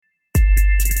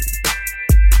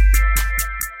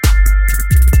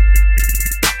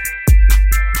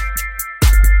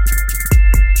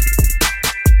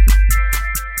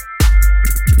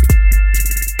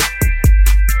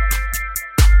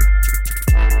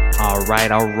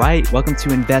All right. Welcome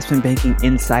to Investment Banking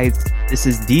Insights. This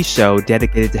is the show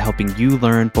dedicated to helping you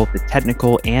learn both the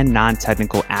technical and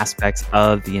non-technical aspects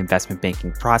of the investment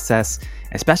banking process,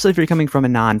 especially if you're coming from a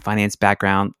non-finance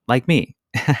background like me.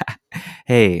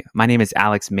 Hey, my name is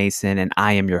Alex Mason, and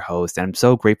I am your host. And I'm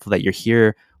so grateful that you're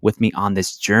here with me on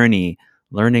this journey,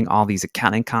 learning all these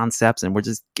accounting concepts. And we're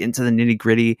just getting to the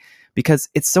nitty-gritty because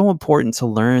it's so important to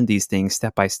learn these things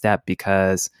step by step,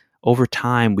 because over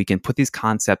time, we can put these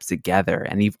concepts together.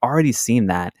 And you've already seen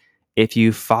that. If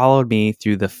you followed me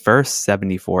through the first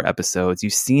 74 episodes,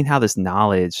 you've seen how this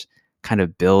knowledge kind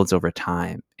of builds over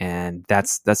time. And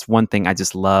that's one thing I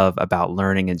just love about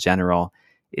learning in general,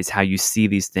 is how you see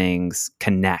these things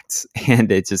connect.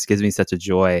 And it just gives me such a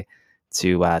joy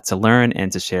to learn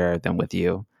and to share them with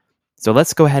you. So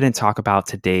let's go ahead and talk about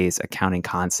today's accounting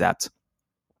concept.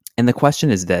 And the question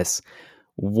is this: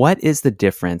 what is the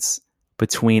difference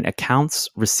between accounts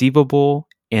receivable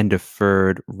and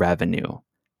deferred revenue?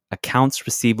 Accounts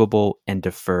receivable and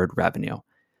deferred revenue.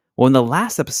 Well, in the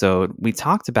last episode, we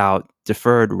talked about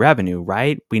deferred revenue,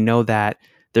 right? We know that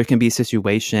there can be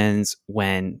situations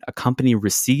when a company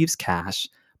receives cash,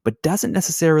 but doesn't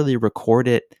necessarily record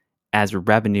it as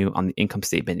revenue on the income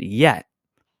statement yet,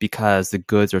 because the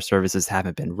goods or services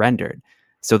haven't been rendered.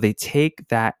 So they take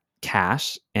that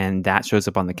cash and that shows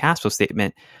up on the cash flow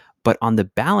statement, but on the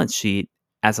balance sheet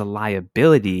as a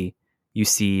liability, you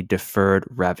see deferred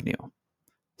revenue.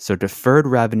 So deferred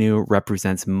revenue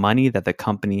represents money that the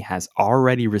company has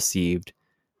already received,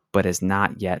 but is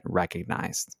not yet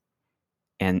recognized.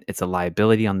 And it's a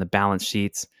liability on the balance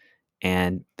sheets,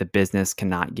 and the business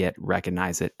cannot yet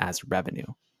recognize it as revenue.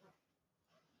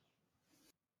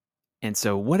 And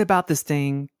so what about this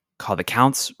thing called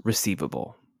accounts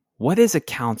receivable? What is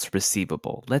accounts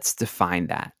receivable? Let's define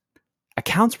that.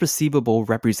 Accounts receivable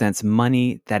represents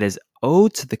money that is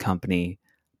owed to the company,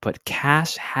 but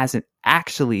cash hasn't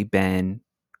actually been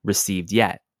received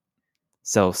yet.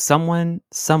 So someone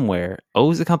somewhere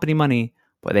owes the company money,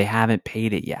 but they haven't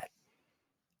paid it yet.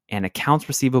 And accounts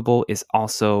receivable is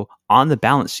also on the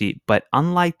balance sheet, but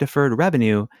unlike deferred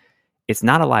revenue, it's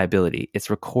not a liability. It's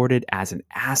recorded as an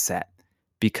asset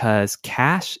because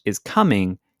cash is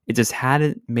coming. It just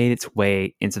hadn't made its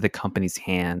way into the company's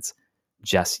hands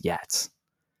just yet.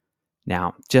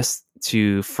 Now, just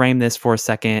to frame this for a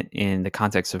second in the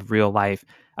context of real life,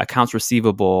 accounts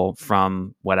receivable,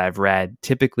 from what I've read,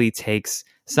 typically takes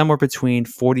somewhere between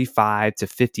 45 to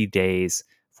 50 days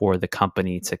for the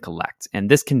company to collect. And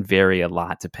this can vary a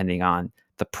lot depending on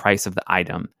the price of the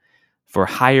item. For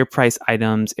higher price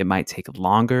items, it might take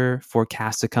longer for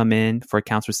cash to come in for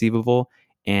accounts receivable.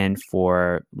 And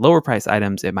for lower price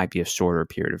items, it might be a shorter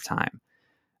period of time.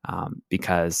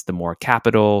 Because the more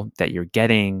capital that you're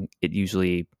getting, it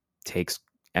usually takes,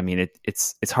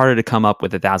 it's harder to come up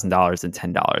with $1,000 than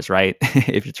 $10, right?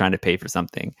 If you're trying to pay for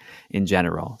something in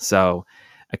general. So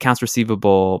accounts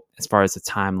receivable, as far as the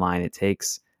timeline it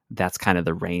takes, that's kind of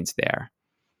the range there.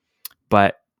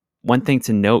 But one thing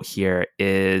to note here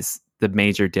is the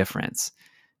major difference.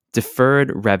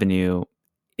 Deferred revenue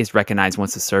is recognized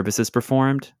once the service is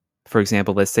performed. For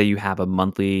example, let's say you have a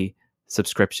monthly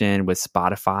subscription with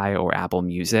Spotify or Apple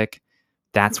Music.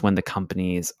 That's when the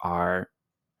companies are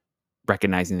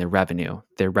recognizing their revenue.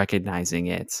 They're recognizing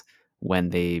it when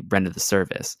they render the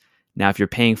service. Now, if you're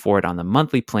paying for it on the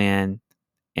monthly plan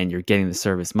and you're getting the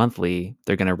service monthly,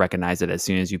 they're going to recognize it as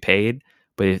soon as you paid.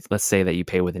 But if, let's say that you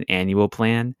pay with an annual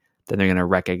plan, then they're going to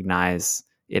recognize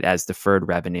it as deferred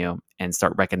revenue and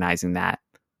start recognizing that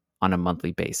on a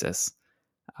monthly basis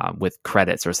with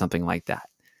credits or something like that.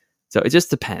 So it just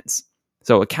depends.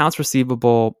 So accounts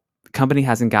receivable, the company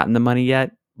hasn't gotten the money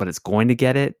yet, but it's going to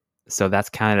get it. So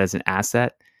that's counted as an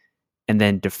asset. And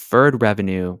then deferred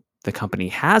revenue, the company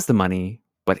has the money,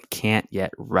 but it can't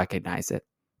yet recognize it.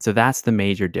 So that's the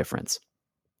major difference.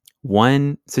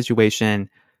 One situation,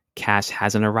 cash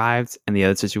hasn't arrived, and the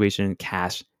other situation,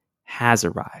 cash has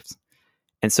arrived.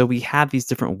 And so we have these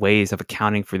different ways of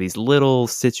accounting for these little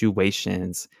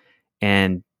situations,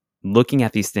 and looking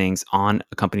at these things on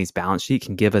a company's balance sheet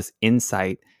can give us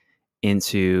insight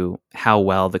into how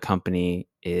well the company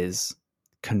is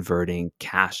converting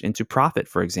cash into profit,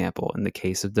 for example, in the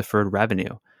case of deferred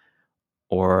revenue,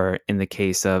 or in the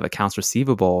case of accounts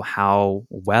receivable, how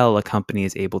well a company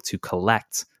is able to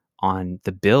collect on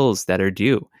the bills that are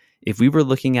due. If we were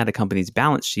looking at a company's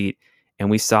balance sheet and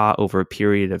we saw over a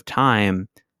period of time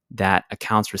that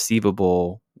accounts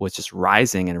receivable was just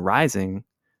rising and rising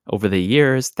over the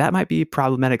years, that might be a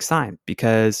problematic sign,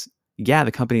 because yeah,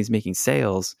 the company is making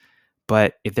sales,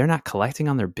 but if they're not collecting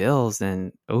on their bills,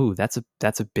 then that's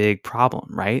a big problem,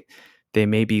 right? they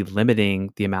may be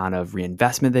limiting the amount of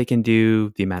reinvestment they can do,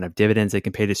 the amount of dividends they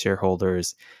can pay to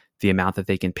shareholders, the amount that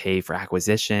they can pay for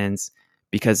acquisitions,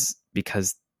 because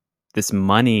this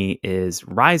money is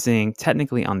rising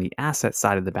technically on the asset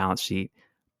side of the balance sheet,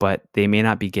 but they may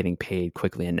not be getting paid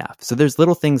quickly enough. So there's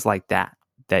little things like that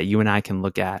you and I can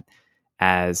look at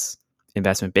as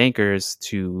investment bankers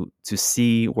to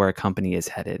see where a company is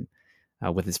headed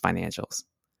with its financials.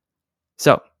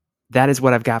 So that is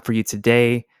what I've got for you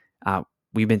today.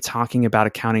 We've been talking about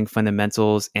accounting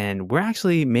fundamentals, and we're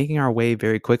actually making our way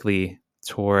very quickly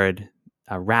toward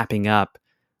wrapping up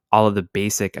all of the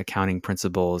basic accounting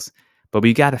principles. But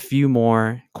we've got a few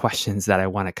more questions that I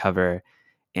want to cover.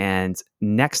 And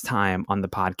next time on the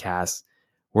podcast,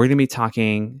 we're going to be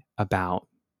talking about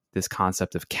this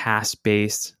concept of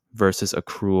cash-based versus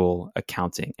accrual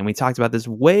accounting. And we talked about this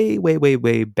way, way, way,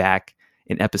 way back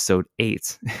in episode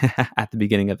 8 at the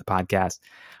beginning of the podcast,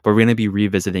 but we're going to be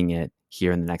revisiting it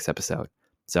here in the next episode.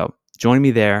 So join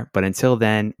me there. But until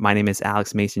then, my name is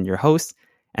Alex Mason, your host,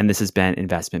 and this has been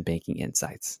Investment Banking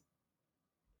Insights.